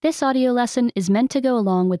This audio lesson is meant to go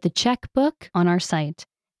along with the Czech book on our site.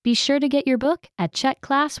 Be sure to get your book at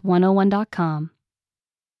czechclass101.com.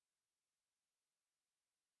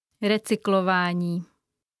 Recyklování.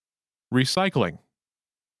 Recycling.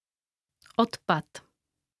 Odpad.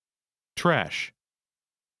 Trash.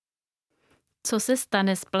 Co se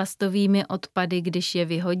stane s plastovými odpady, když je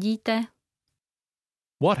vyhodíte?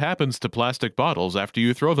 What happens to plastic bottles after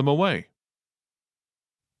you throw them away?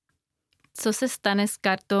 Co se stane s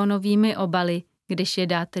kartonovými obaly, když je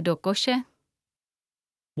dáte do koše?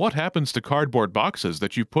 What happens to cardboard boxes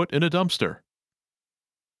that you put in a dumpster?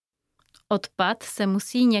 Odpad se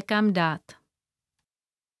musí někam dát.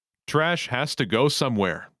 Trash has to go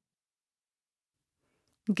somewhere.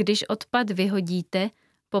 Když odpad vyhodíte,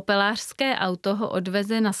 popelářské auto ho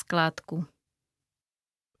odveze na skládku.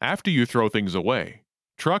 After you throw things away,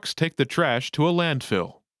 trucks take the trash to a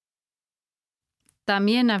landfill. Tam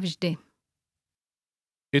je navždy.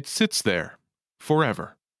 It sits there,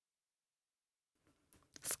 forever.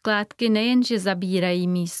 Skládky nejenže zabírají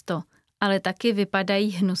místo, ale taky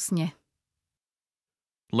vypadají hnusně.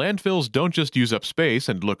 Landfills don't just use up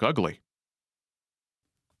space and look ugly.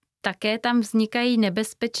 Také tam vznikají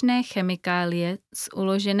nebezpečné chemikálie z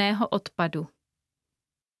uloženého odpadu.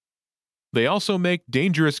 They also make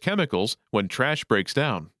dangerous chemicals when trash breaks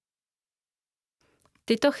down.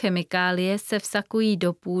 Tyto chemikálie se vsakují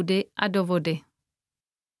do půdy a do vody.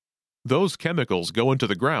 Those chemicals go into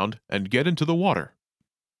the ground and get into the water.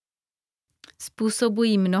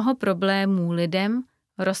 Způsobují mnoho problémů lidem,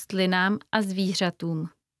 rostlinám a zvířatům.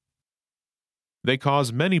 They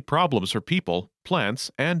cause many problems for people,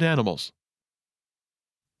 plants, and animals.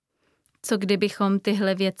 Co kdybychom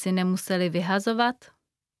tyhle věci nemuseli vyhazovat?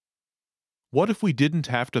 What if we didn't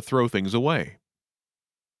have to throw things away?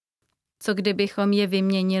 Co kdybychom je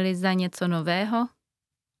vyměnili za něco nového?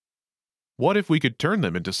 What if we could turn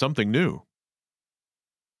them into something new?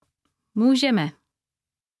 Můžeme.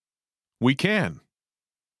 We can.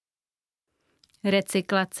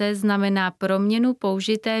 Recyklace znamená proměnu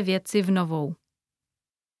použité věci v novou.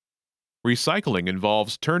 Recycling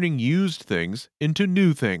involves turning used things into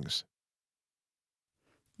new things.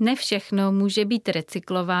 Ne všechno může být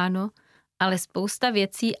recyklováno, ale spousta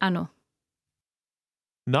věcí ano.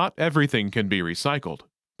 Not everything can be recycled,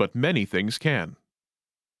 but many things can.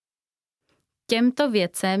 Těmto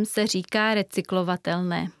věcem se říká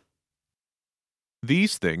recyklovatelné.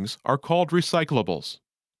 These things are called recyclables.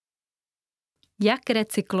 Jak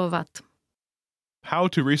recyklovat? How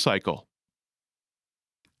to recycle.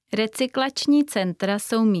 Recyklační centra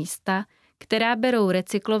jsou místa, která berou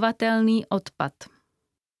recyklovatelný odpad.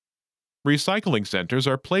 Recycling centers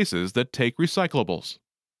are places that take recyclables.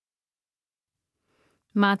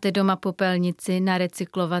 Máte doma popelnici na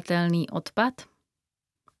recyklovatelný odpad?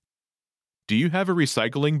 Do you have a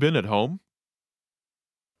recycling bin at home?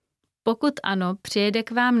 Pokud ano, přijede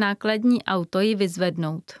k vám nákladní auto ji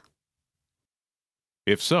vyzvednout.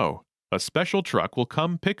 If so, a special truck will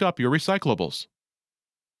come pick up your recyclables.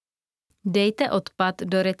 Dejte odpad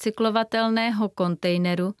do recyklovatelného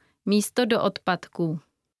kontejneru místo do odpadků.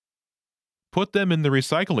 Put them in the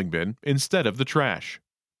recycling bin instead of the trash.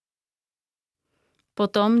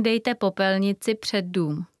 Potom dejte popelnici před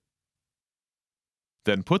dům.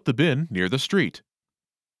 Then put the bin near the street.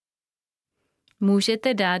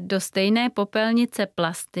 Můžete dát do stejné popelnice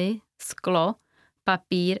plasty, sklo,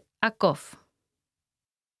 papír a kov.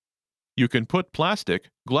 You can put plastic,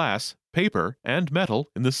 glass, paper, and metal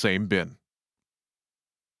in the same bin.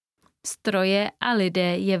 Stroje a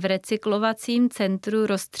lidé je v recyklovacím centru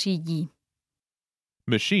roztřídí.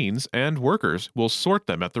 Machines and workers will sort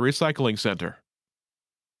them at the recycling center.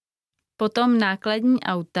 Potom nákladní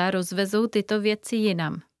auta rozvezou tyto věci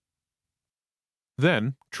jinam.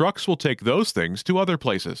 Then, trucks will take those things to other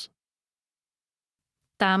places.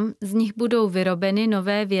 Tam z nich budou vyrobeny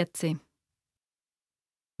nové věci.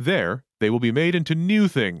 There, they will be made into new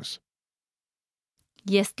things.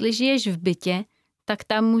 Jestli žiješ v bytě, tak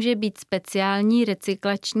tam může být speciální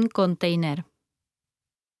recyklační kontejner.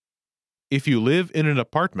 If you live in an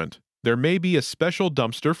apartment, there may be a special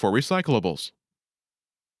dumpster for recyclables.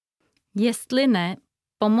 Jestli ne,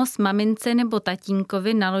 pomoz mamince nebo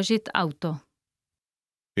tatínkovi naložit auto.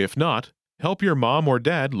 If not, help your mom or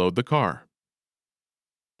dad load the car.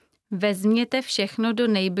 Vezměte všechno do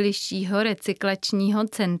nejbližšího recyklačního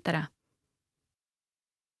centra.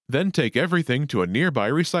 Then take everything to a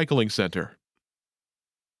nearby recycling center.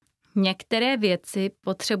 Některé věci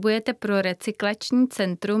potřebujete pro recyklační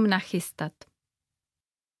centrum nachystat.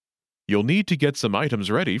 You'll need to get some items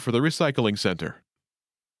ready for the recycling center.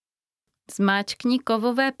 Zmáčkni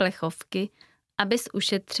kovové plechovky, abys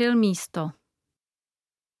ušetřil místo.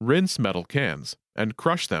 Rinse metal cans and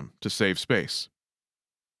crush them to save space.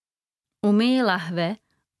 Umyj lahve,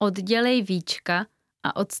 oddělej víčka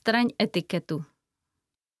a odstraň etiketu.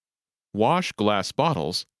 Wash glass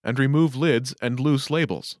bottles and remove lids and loose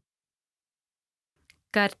labels.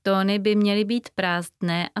 Kartony by měly být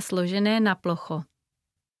prázdné a složené na plocho.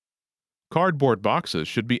 Cardboard boxes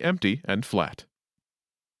should be empty and flat.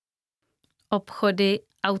 Obchody,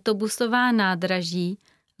 autobusová nádraží,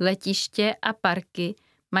 letiště a parky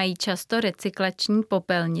mají často recyklační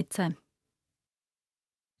popelnice.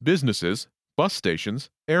 Businesses, bus stations,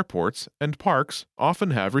 airports, and parks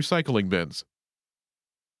often have recycling bins.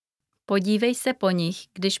 Podívej se po nich,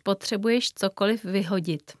 když potřebuješ cokoliv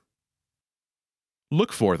vyhodit.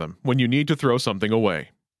 Look for them when you need to throw something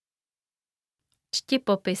away. Čti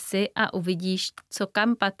popisy a uvidíš, co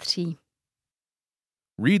kam patří.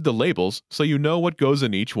 Read the labels so you know what goes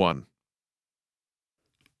in each one.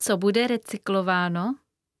 Co bude recyklováno?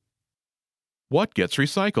 What gets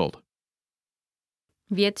recycled?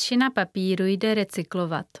 Většina papíru jde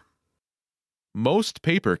recyklovat. Most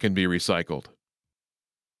paper can be recycled.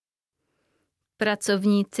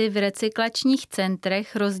 Pracovníci v recyklačních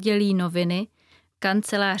centrech rozdělí noviny,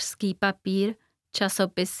 kancelářský papír,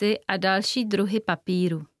 časopisy a další druhy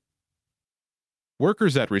papíru.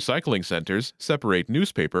 Workers at recycling centers separate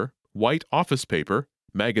newspaper, white office paper,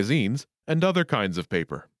 magazines, and other kinds of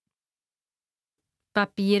paper.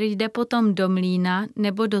 Papír jde potom do mlýna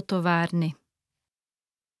nebo do továrny.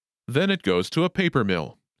 Then it goes to a paper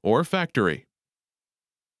mill or factory.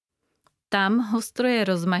 Tam ho stroje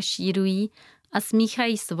rozmašírují a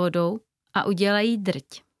smíchají s vodou a udělají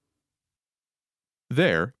drť.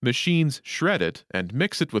 There, machines shred it and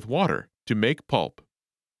mix it with water to make pulp.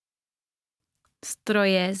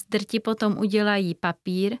 Stroje z drti potom udělají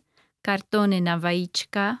papír, kartony na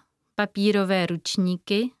vajíčka, papírové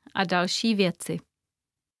ručníky a další věci.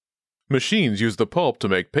 Machines use the pulp to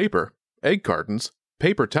make paper, egg cartons,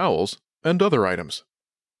 paper towels, and other items.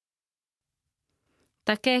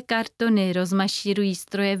 Také kartony rozmašírují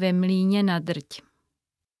stroje ve mlýně na drť.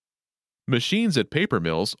 Machines at paper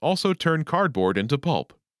mills also turn cardboard into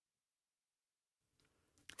pulp.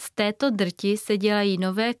 Z této drti se dělají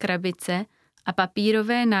nové krabice a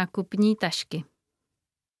papírové nákupní tašky.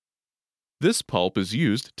 This pulp is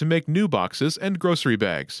used to make new boxes and grocery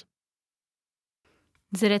bags.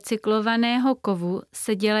 Z recyklovaného kovu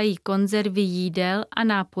se dělají konzervy jídel a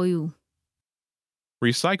nápojů.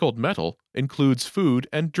 Recycled metal includes food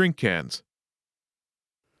and drink cans.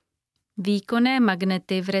 Výkonné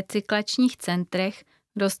magnety v recyklačních centrech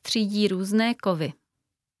roztřídí různé kovy.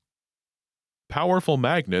 Powerful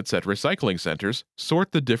magnets at recycling centers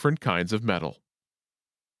sort the different kinds of metal.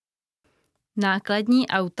 Nákladní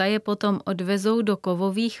auta je potom odvezou do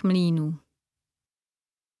kovových mlýnů.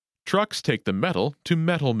 Trucks take the metal to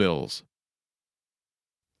metal mills.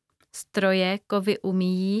 Stroje kovy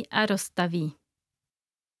umyjí a roztaví.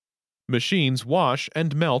 Machines wash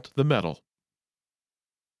and melt the metal.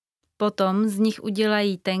 Potom z nich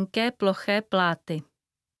udělají tenké ploché pláty.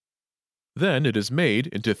 Then it is made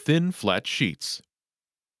into thin, flat sheets.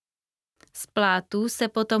 Z plátů se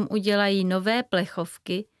potom udělají nové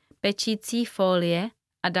plechovky, pečící folie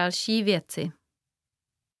a další věci.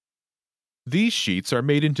 These sheets are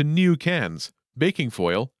made into new cans, baking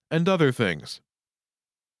foil, and other things.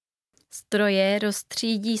 Stroje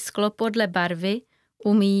roztřídí sklo podle barvy,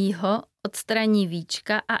 umyjí ho, odstraní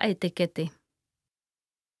víčka a etikety.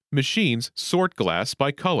 Machines sort glass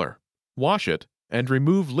by color, wash it, and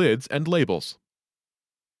remove lids and labels.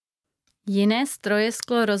 Jiné stroje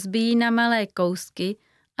sklo rozbíjí na malé kousky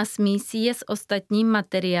a smísí je s ostatním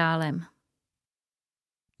materiálem.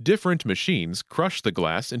 Different machines crush the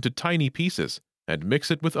glass into tiny pieces and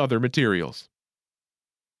mix it with other materials.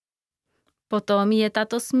 Potom je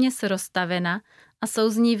tato směs rozstavena a jsou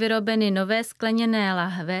z ní vyrobeny nové skleněné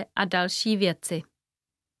lahve a další věci.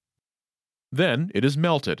 Then it is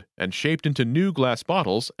melted and shaped into new glass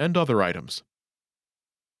bottles and other items.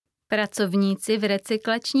 Pracovníci v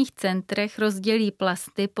recyklačních centrech rozdělí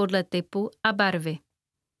plasty podle typu a barvy.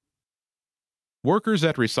 Workers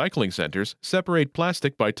at recycling centers separate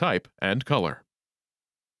plastic by type and color.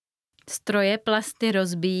 Stroje plasty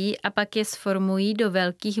rozbíjí a pak je sformují do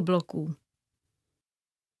velkých bloků.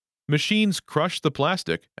 Machines crush the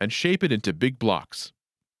plastic and shape it into big blocks.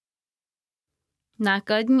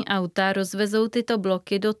 Nákladní auta rozvezou tyto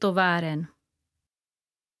bloky do továren.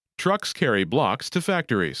 Trucks carry blocks to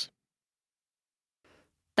factories.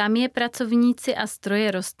 Tam je pracovníci a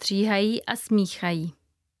stroje rozstříhají a smíchají.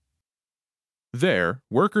 There,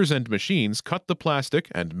 workers and machines cut the plastic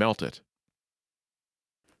and melt it.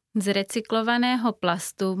 Z recyklovaného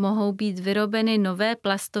plastu mohou být vyrobeny nové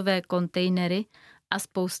plastové kontejnery a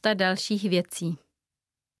spousta dalších věcí.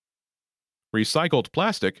 Recycled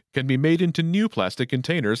plastic can be made into new plastic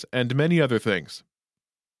containers and many other things.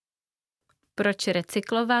 Proč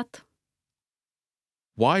recyklovat?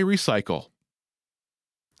 Why recycle?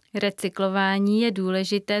 Recyklování je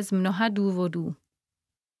důležité z mnoha důvodů.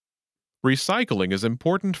 Recycling is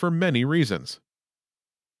important for many reasons.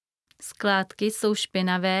 Skládky jsou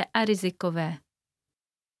špinavé a rizikové.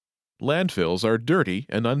 Landfills are dirty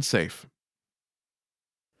and unsafe.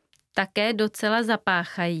 Také docela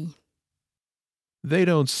zapáchají. They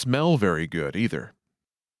don't smell very good either.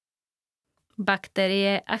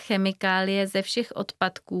 Bakterie a chemikálie ze všech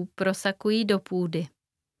odpadků prosakují do půdy.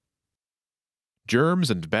 Germs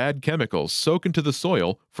and bad chemicals soak into the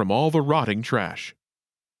soil from all the rotting trash.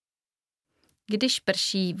 Když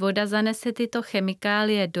prší, voda zanese tyto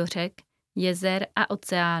chemikálie do řek, jezer a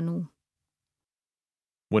oceánů.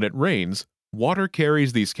 When it rains, water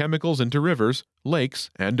carries these chemicals into rivers, lakes,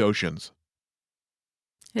 and oceans.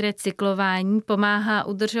 Recyklování pomáhá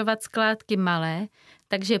udržovat skládky malé,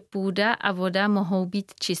 takže půda a voda mohou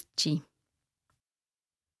být čistší.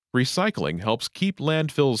 Recycling helps keep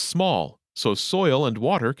landfills small, so soil and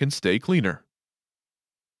water can stay cleaner.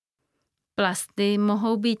 Plasty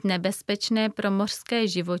mohou být nebezpečné pro mořské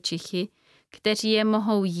živočichy, kteří je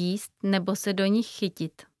mohou jíst nebo se do nich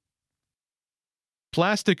chytit.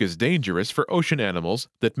 Plastic is dangerous for ocean animals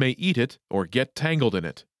that may eat it or get tangled in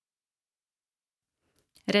it.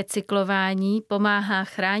 Recyklování pomáhá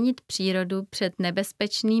chránit přírodu před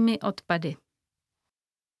nebezpečnými odpady.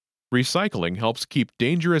 Recycling helps keep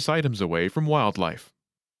dangerous items away from wildlife.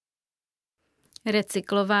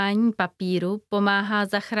 Recyklování papíru pomáhá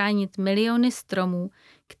zachránit miliony stromů,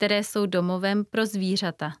 které jsou domovem pro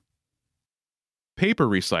zvířata. Paper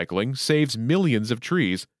recycling saves millions of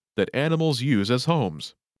trees that animals use as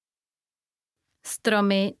homes.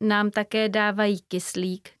 Stromy nám také dávají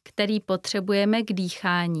kyslík, který potřebujeme k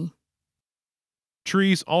dýchání.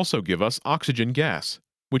 Trees also give us oxygen gas,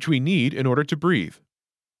 which we need in order to breathe.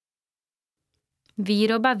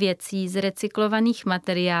 Výroba věcí z recyklovaných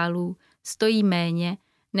materiálů stojí méně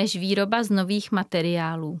než výroba z nových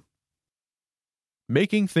materiálů.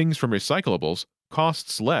 Making things from recyclables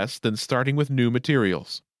costs less than starting with new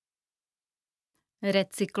materials.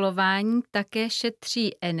 Recyklování také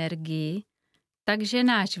šetří energii, takže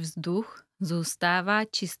náš vzduch zůstává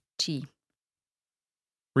čistší.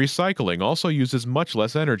 Recycling also uses much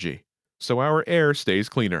less energy, so our air stays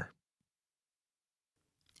cleaner.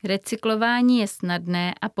 Recyklování je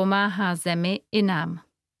snadné a pomáhá zemi i nám.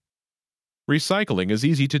 Recycling is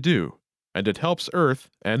easy to do, and it helps Earth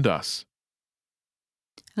and us.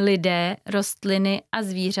 Lidé, rostliny a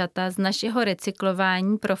zvířata z našeho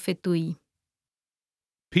recyklování profitují.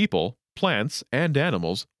 People, plants, and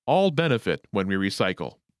animals all benefit when we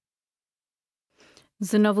recycle.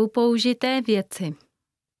 Znovu použité věci.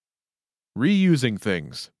 Reusing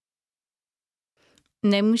things.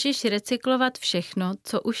 Nemůžeš recyklovat všechno,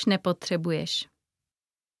 co už nepotřebuješ.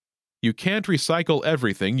 You can't recycle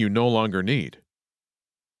everything you no longer need.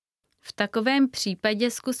 V takovém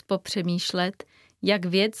případě zkus popřemýšlet, jak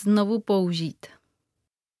věc znovu použít.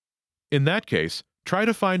 In that case, try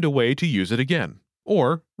to find a way to use it again,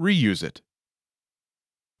 or reuse it.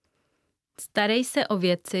 Starej se o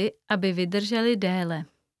věci, aby vydržely déle.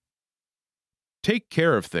 Take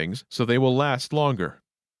care of things so they will last longer.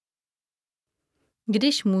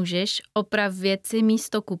 Když můžeš, oprav věci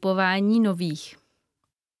místo kupování nových.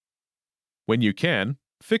 When you can,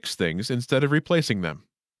 fix things instead of replacing them.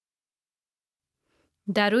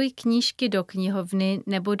 Daruj knížky do knihovny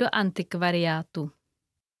nebo do antikvariátu.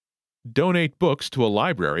 Donate books to a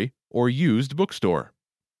library or used bookstore.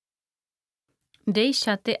 Dej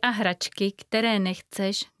šaty a hračky, které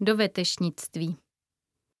nechceš, do vetešnictví.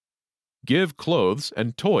 Give clothes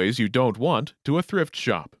and toys you don't want to a thrift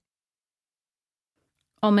shop.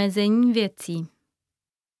 Omezení věcí.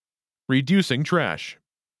 Reducing trash.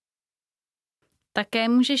 Také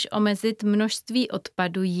můžeš omezit množství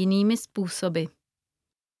odpadu jinými způsoby.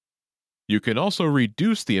 You can also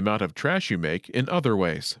reduce the amount of trash you make in other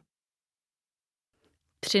ways.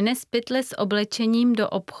 Přines pytle s oblečením do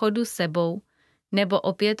obchodu sebou nebo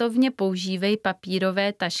opětovně používej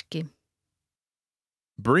papírové tašky.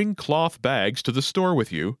 Bring cloth bags to the store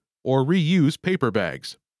with you or reuse paper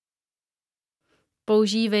bags.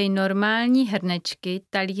 Používej normální hrnečky,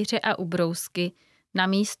 talíře a ubrousky na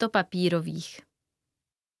místo papírových.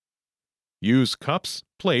 Use cups,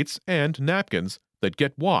 plates, and napkins that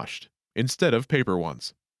get washed instead of paper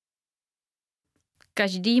ones.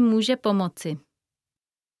 Každý může pomoci.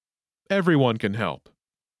 Everyone can help.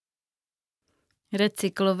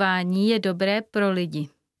 Recyklování je dobré pro lidi.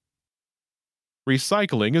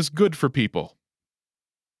 Recycling is good for people.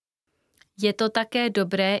 Je to také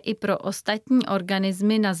dobré i pro ostatní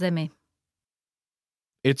organismy na Zemi.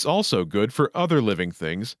 It's also good for other living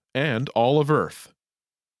things and all of Earth.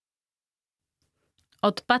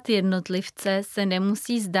 Odpad jednotlivce se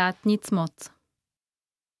nemusí zdát nic moc.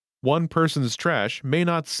 One person's trash may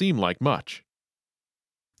not seem like much,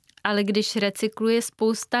 Ale když recykluje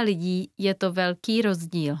spousta lidí, je to velký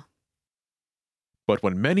rozdíl. but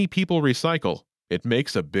when many people recycle, it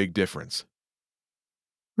makes a big difference.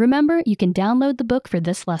 Remember, you can download the book for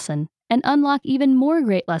this lesson and unlock even more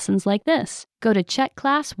great lessons like this. Go to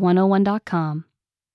CzechClass101.com.